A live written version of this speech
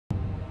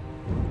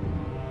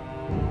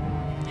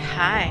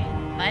Hi,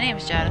 my name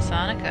is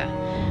Sonica,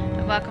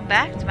 and welcome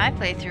back to my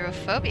playthrough of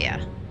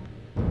Phobia.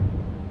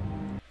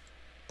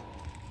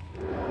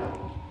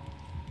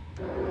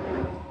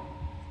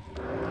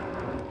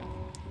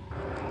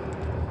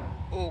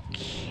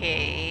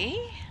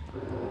 Okay.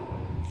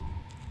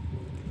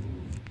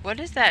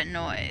 What is that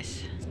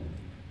noise?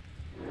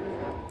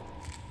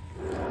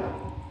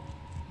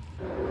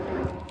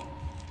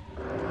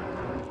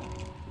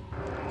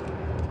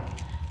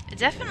 It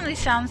definitely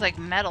sounds like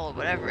metal,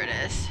 whatever it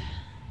is.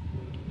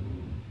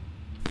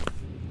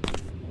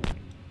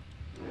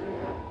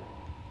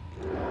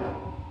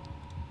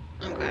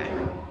 Okay.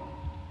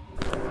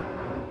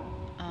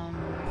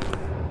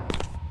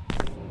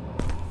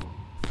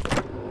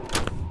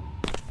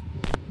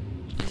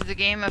 Is the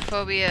game of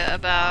Phobia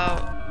about...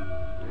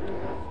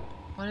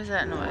 What is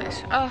that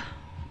noise? Oh,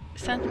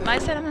 my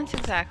sentiments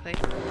exactly.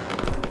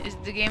 Is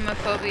the game of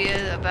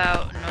Phobia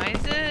about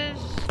noises?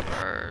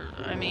 Or,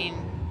 I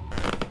mean...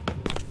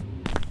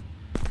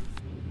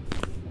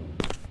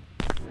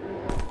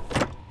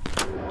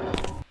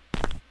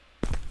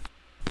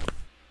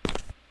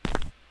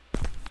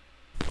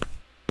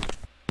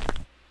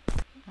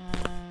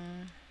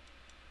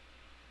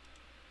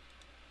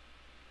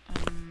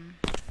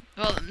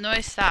 well, the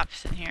noise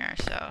stops in here,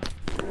 so...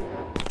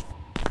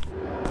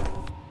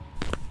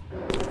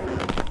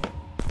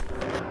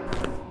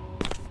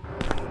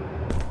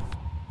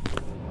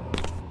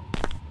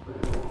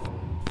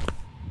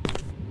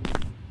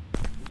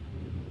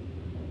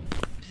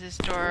 Is this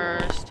door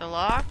still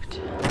locked?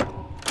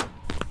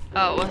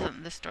 Oh, it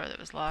wasn't this door that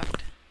was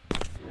locked.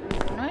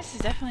 The noise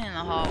is definitely in the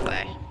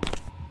hallway.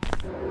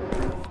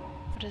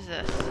 What is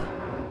this?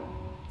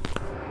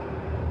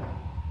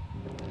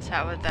 Is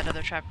that what that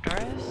other trap door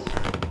is?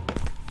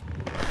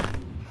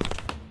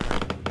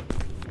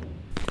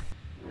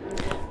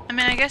 I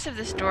mean, I guess if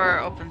this door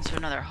opens to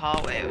another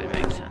hallway, it would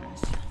make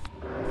sense.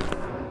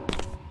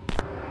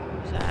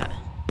 What's that?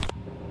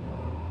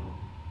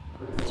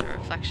 It's a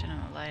reflection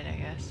of a light, I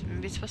guess.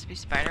 Maybe it's supposed to be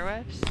spider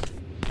webs?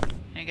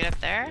 Can I get up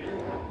there?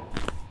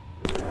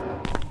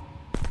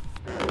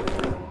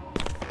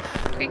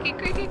 Creaky,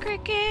 creaky,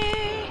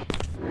 creaky!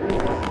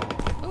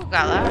 Ooh,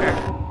 got louder.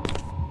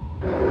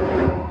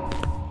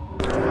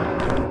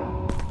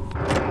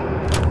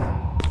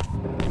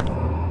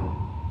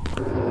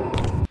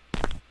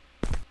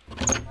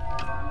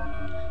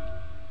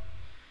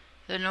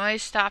 The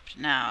noise stopped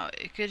now.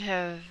 It could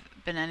have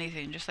been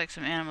anything, just like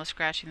some animal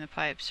scratching the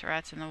pipes,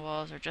 rats in the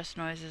walls, or just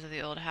noises of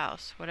the old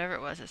house. Whatever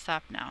it was, it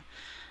stopped now.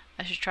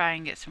 I should try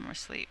and get some more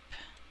sleep.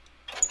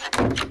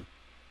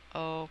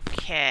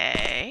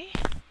 Okay.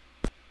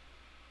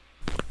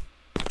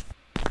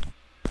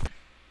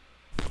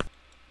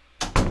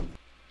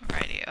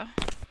 Rightio.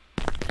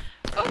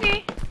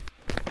 Okay.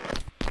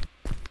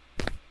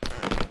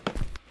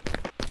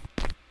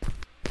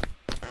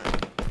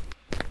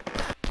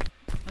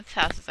 This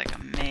house is like a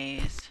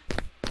maze.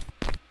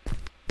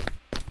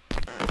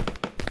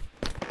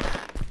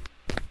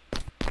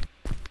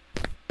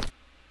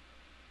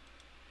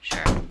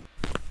 Sure.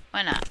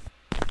 Why not?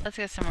 Let's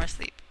get some more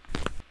sleep.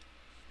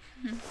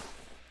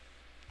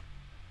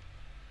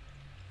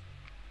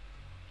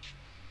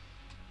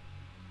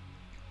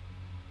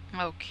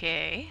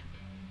 Okay.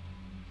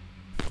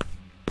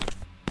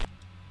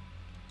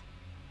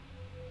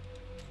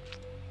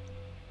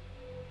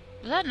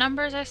 Was that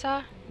numbers I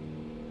saw?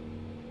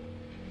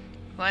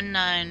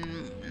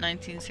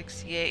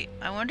 1968.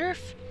 I wonder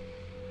if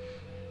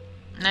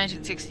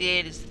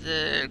 1968 is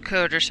the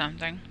code or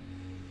something.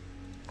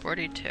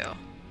 42.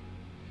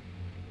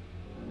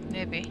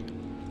 Maybe.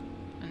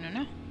 I don't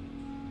know.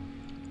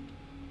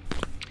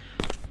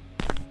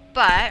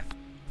 But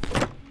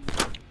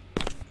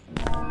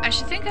I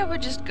should think I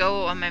would just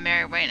go on my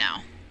merry way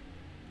now.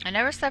 I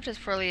never slept as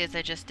poorly as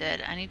I just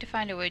did. I need to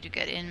find a way to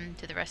get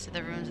into the rest of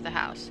the rooms of the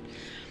house.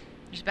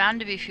 There's bound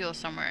to be fuel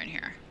somewhere in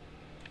here.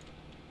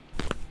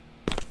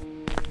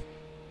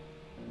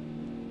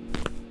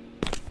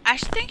 I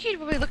should think he'd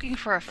be looking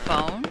for a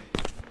phone.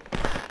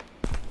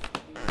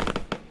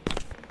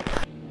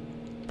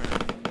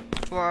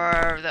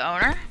 For the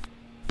owner.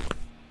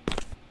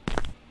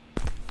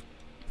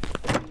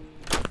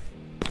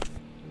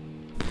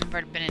 I've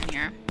already been in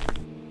here.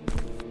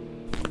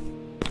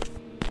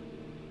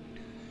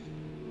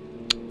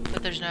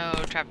 But there's no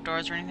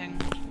trapdoors or anything?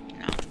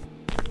 No.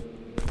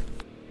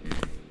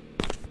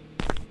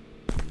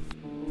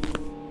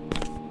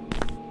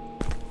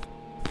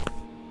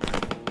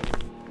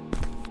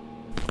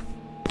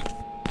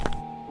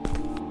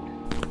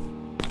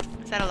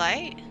 Is that a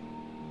light?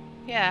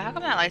 Yeah, how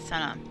come that light's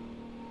not on?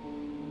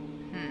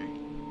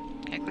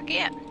 Can I click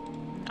it?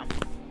 No.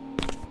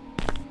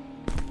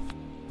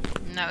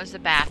 And that was the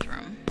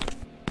bathroom.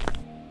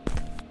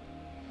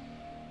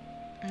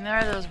 And there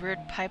are those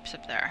weird pipes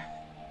up there.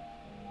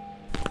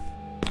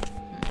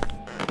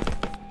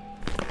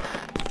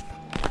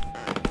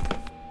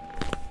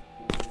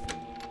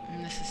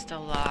 And this is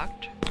still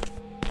locked.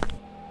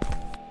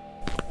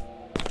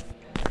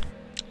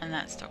 And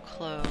that's still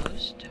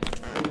closed.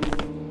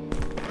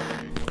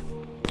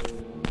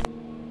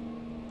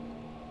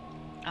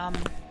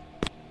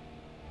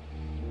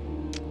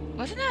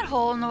 Wasn't that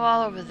hole in the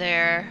wall over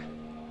there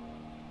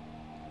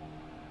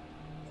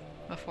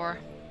before?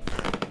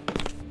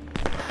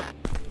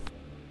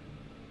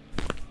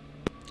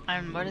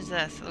 And what is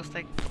this? It looks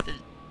like they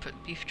put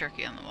beef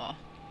jerky on the wall.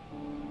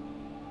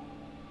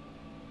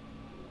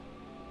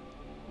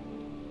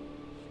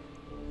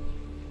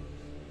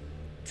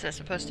 Is that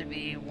supposed to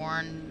be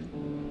worn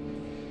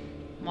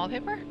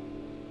wallpaper?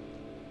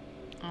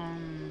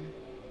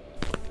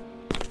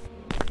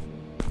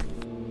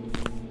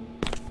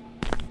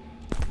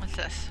 What's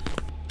this?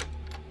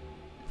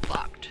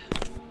 Locked.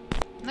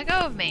 Let go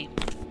of me.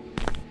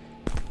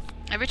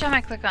 Every time I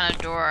click on a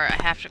door,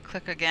 I have to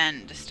click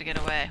again just to get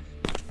away.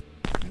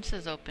 This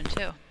is open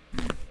too.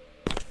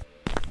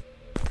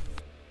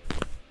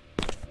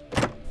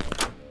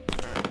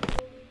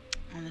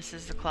 And this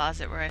is the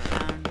closet where I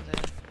found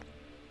the...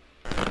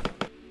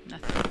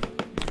 nothing.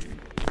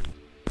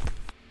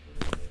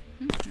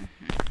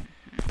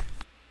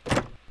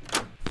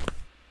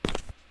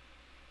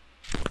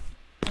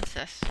 What's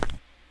this?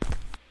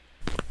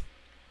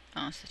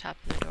 Oh, it's the top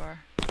of the door.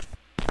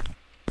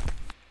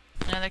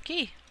 Another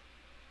key.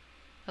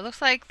 It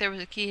looks like there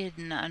was a key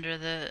hidden under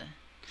the...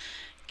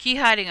 key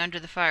hiding under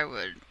the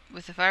firewood.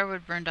 With the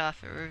firewood burned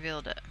off, it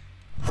revealed it.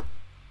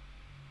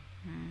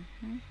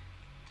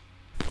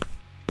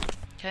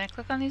 Can I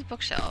click on these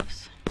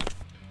bookshelves?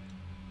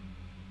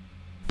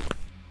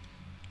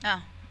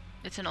 Oh,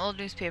 it's an old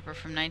newspaper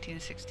from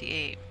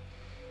 1968.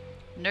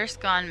 Nurse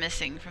gone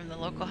missing from the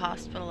local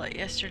hospital at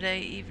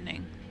yesterday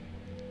evening.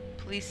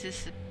 Police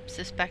is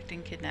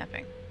suspecting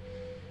kidnapping.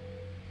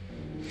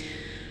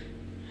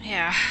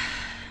 Yeah.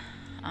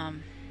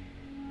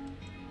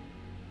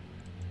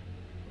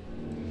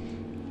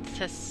 It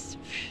says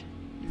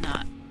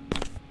not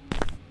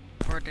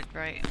worded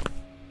right.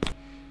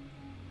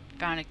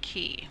 Found a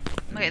key.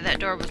 Okay, that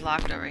door was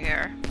locked over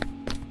here.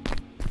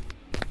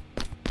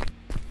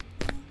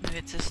 Maybe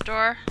it's this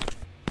door.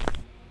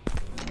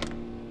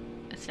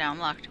 It's now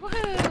unlocked.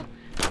 Woohoo!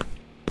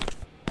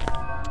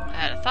 I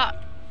had a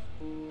thought.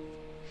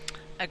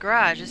 A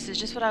garage. This is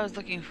just what I was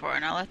looking for.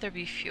 Now let there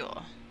be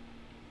fuel.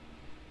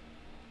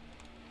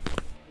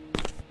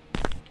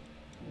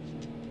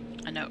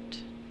 A note.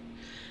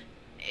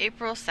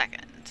 April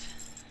 2nd.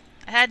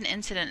 I had an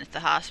incident at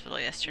the hospital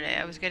yesterday.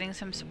 I was getting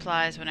some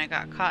supplies when I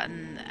got caught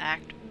in the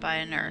act by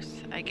a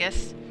nurse. I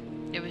guess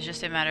it was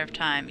just a matter of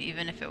time,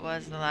 even if it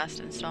was the last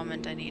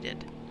installment I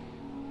needed.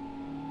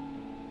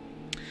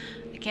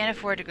 I can't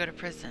afford to go to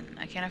prison.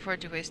 I can't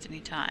afford to waste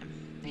any time.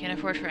 I can't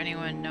afford for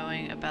anyone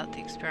knowing about the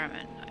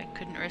experiment. I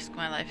couldn't risk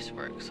my life's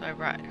work, so I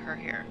brought her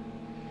here.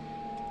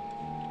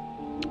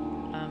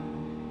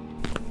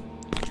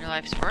 Your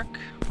life's work?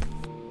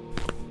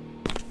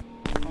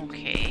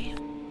 Okay.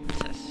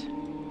 What's this?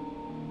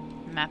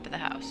 Map of the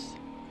house.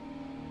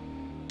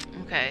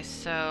 Okay,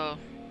 so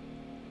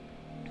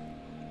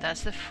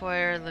that's the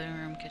foyer, living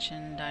room,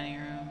 kitchen, dining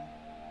room.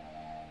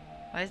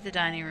 Why is the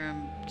dining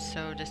room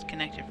so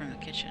disconnected from the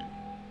kitchen?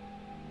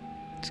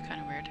 It's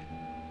kind of weird.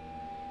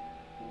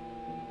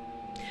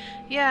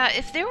 Yeah,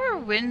 if there were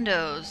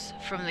windows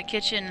from the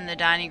kitchen and the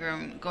dining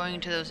room going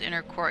into those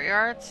inner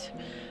courtyards,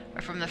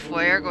 or from the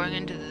foyer going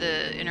into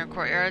the inner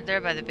courtyard there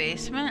by the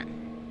basement,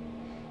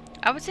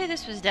 I would say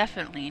this was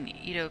definitely an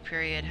Edo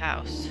period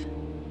house.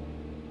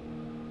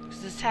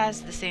 Because this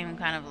has the same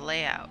kind of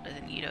layout as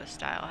an Edo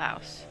style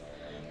house.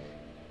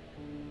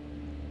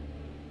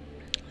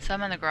 So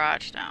I'm in the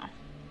garage now.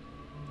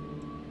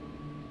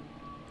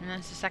 And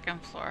that's the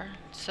second floor.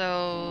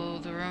 So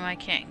the room I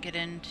can't get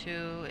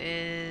into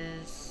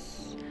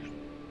is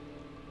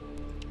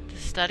the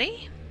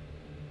study?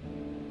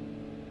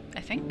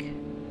 I think.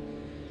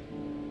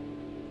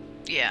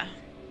 Yeah.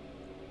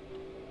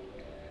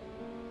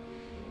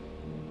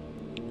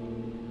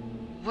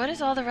 What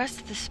is all the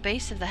rest of the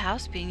space of the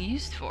house being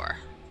used for?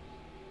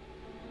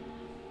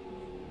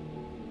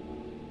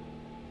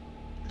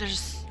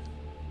 There's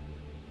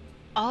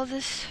all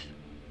this...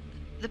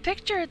 The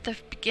picture at the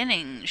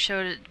beginning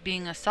showed it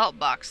being a salt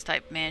box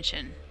type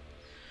mansion.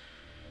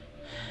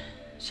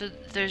 So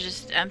there's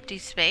just empty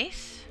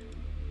space?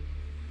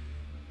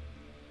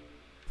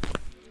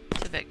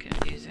 It's a bit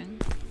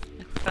confusing.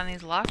 I click on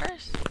these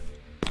lockers.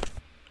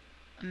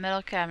 A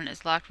metal cabinet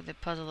is locked with a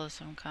puzzle of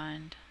some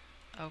kind.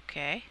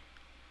 Okay.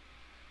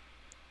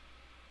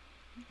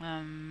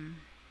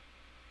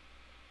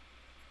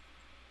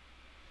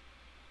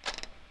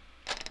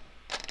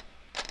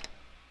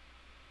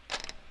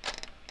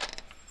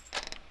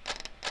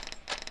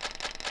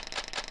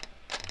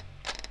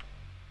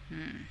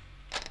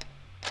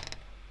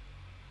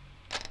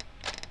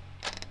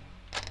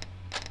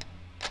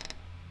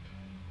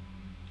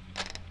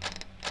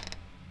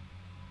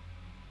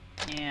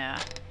 Yeah.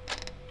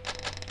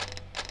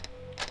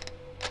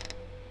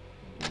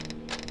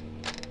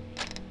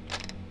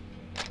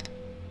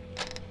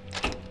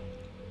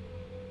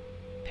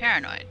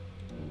 Paranoid.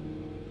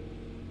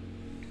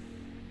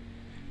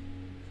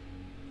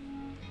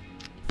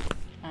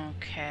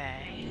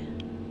 Okay.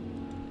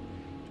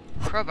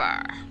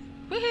 Crowbar.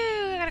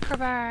 Woohoo! I got a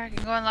crowbar. I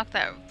can go unlock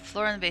that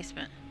floor in the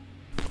basement.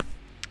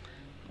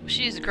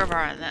 She used a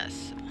crowbar on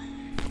this.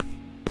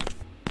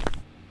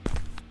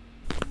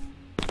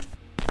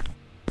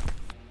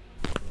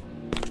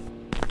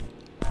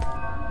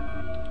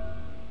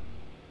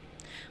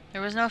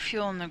 There was no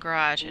fuel in the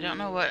garage. I don't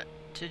know what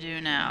to do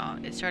now.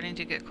 It's starting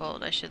to get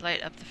cold. I should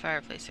light up the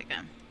fireplace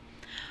again.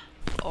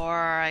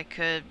 Or I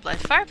could light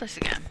the fireplace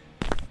again.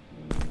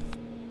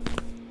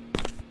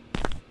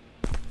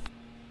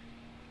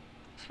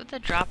 What's with the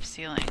drop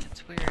ceiling?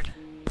 It's weird.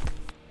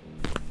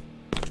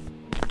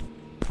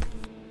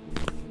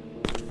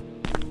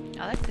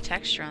 I like the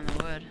texture on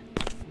the wood.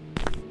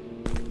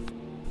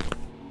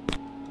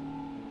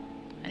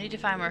 I need to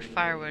find more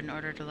firewood in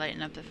order to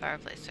lighten up the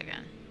fireplace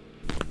again.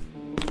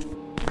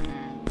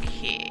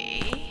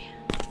 Okay.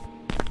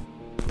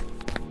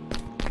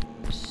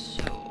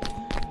 So,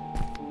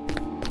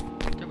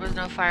 there was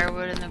no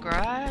firewood in the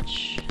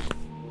garage.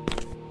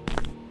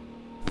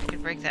 I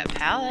could break that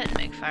pallet and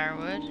make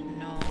firewood.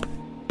 No.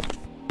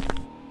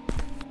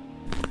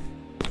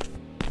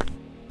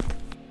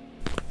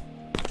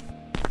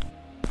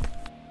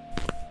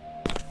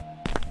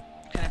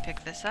 Can I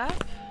pick this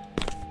up?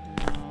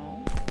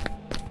 No.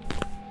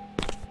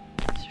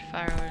 Is there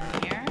firewood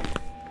in here?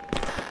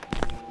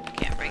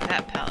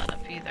 That pallet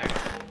up either.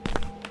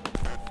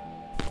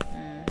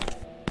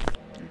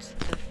 It's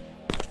the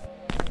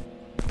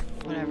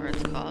whatever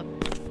it's called.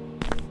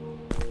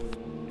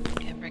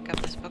 Can't break up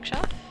this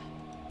bookshelf?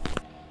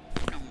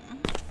 No.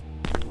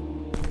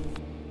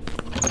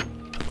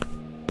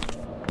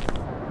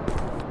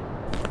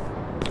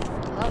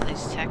 I love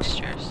these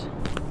textures.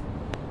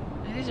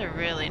 These are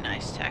really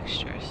nice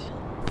textures.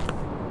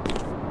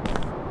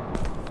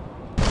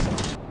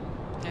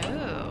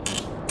 Ooh.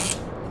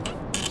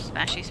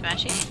 Smashy,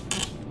 smashy.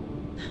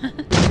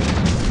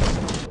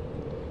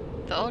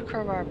 The old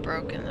crowbar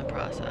broke in the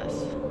process.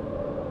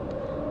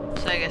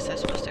 So I guess I'm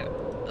supposed to...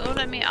 Oh,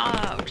 let me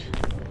out!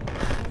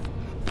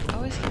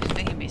 Always keeps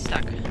making me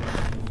stuck.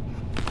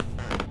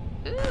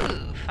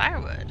 Ooh,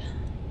 firewood.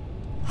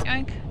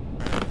 Yoink.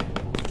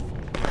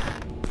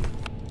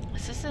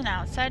 Is this an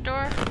outside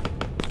door?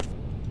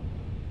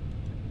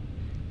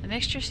 The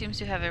mixture seems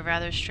to have a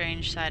rather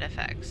strange side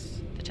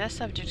effects. The test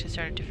subject has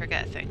started to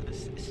forget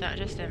things. It's not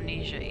just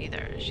amnesia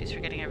either. She's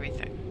forgetting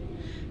everything.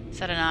 Is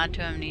that a nod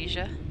to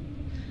amnesia?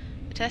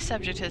 The test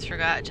subject has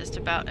forgot just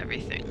about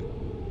everything.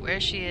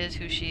 Where she is,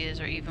 who she is,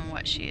 or even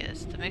what she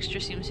is. The mixture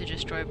seems to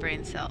destroy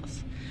brain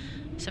cells.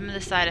 Some of the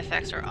side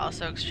effects are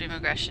also extreme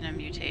aggression and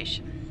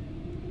mutation.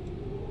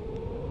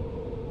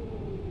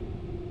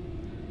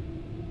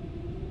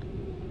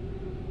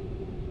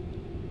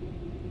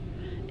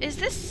 Is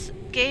this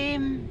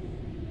game...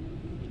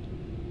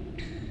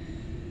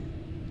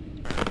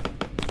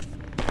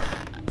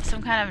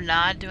 some kind of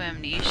nod to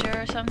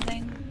amnesia or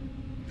something?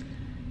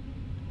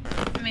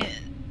 I mean,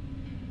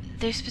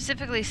 they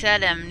specifically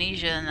said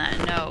amnesia in that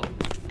note,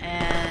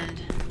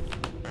 and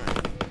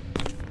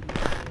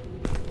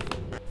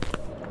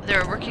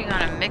they're working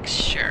on a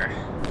mixture,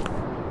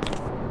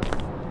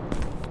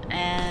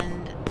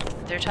 and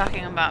they're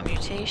talking about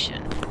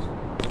mutation.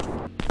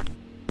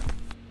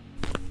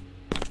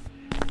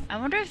 I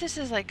wonder if this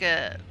is like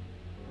a,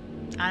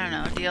 I don't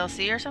know,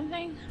 DLC or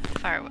something?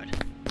 Firewood.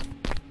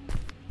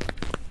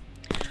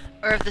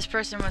 Or if this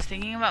person was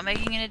thinking about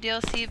making it a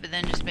DLC, but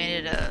then just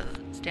made it a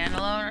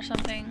standalone or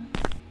something.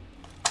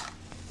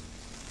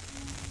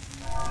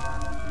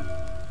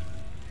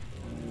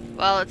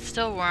 Well, it's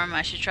still warm.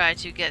 I should try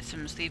to get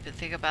some sleep and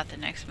think about the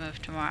next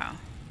move tomorrow.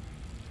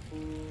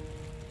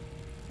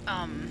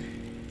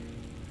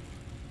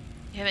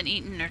 You haven't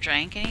eaten or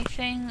drank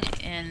anything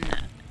in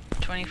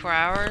 24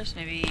 hours,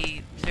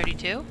 maybe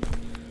 32?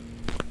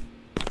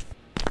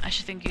 I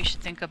should think you should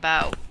think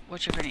about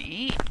what you're going to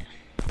eat.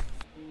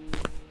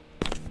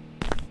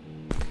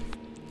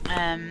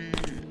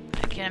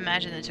 I can't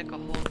imagine it took a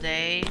whole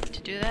day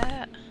to do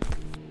that.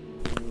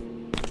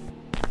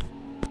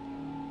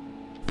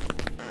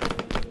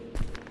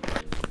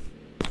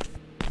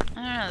 I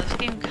don't know, this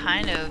game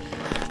kind of...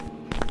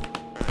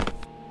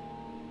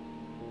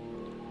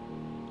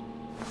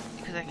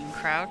 because I can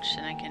crouch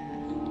and I can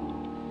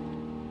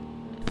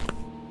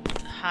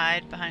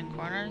hide behind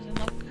corners and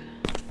look.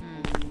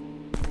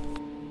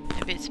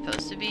 Maybe it's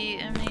supposed to be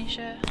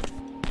amnesia?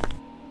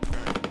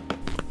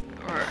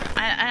 Or,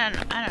 I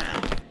don't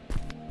know.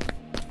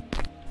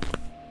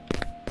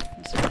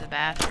 This is the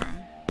bathroom.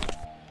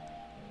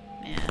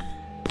 Yeah.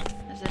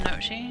 Has the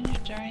note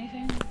changed or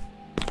anything?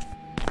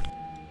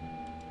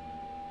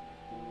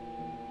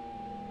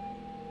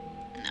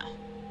 No.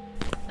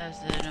 That was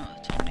the note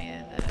that told me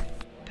the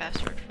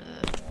password for the...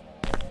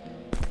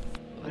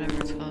 whatever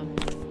it's called.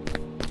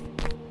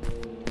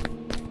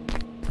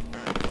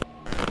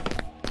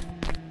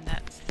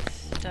 That's the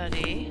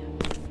study.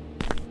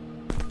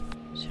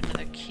 There's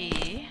another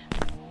key.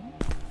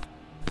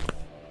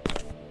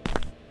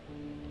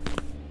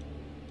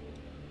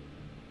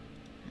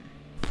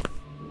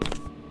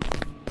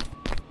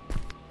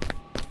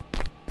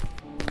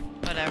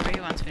 Whatever, he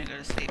wants me to go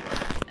to sleep.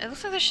 It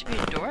looks like there should be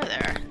a door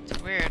there. It's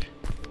weird.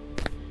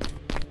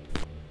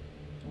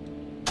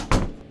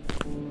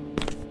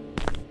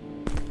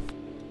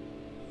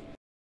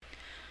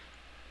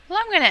 Well,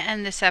 I'm going to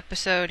end this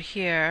episode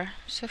here.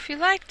 So if you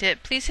liked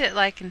it, please hit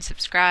like and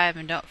subscribe,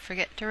 and don't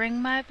forget to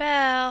ring my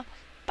bell.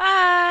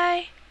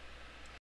 Bye!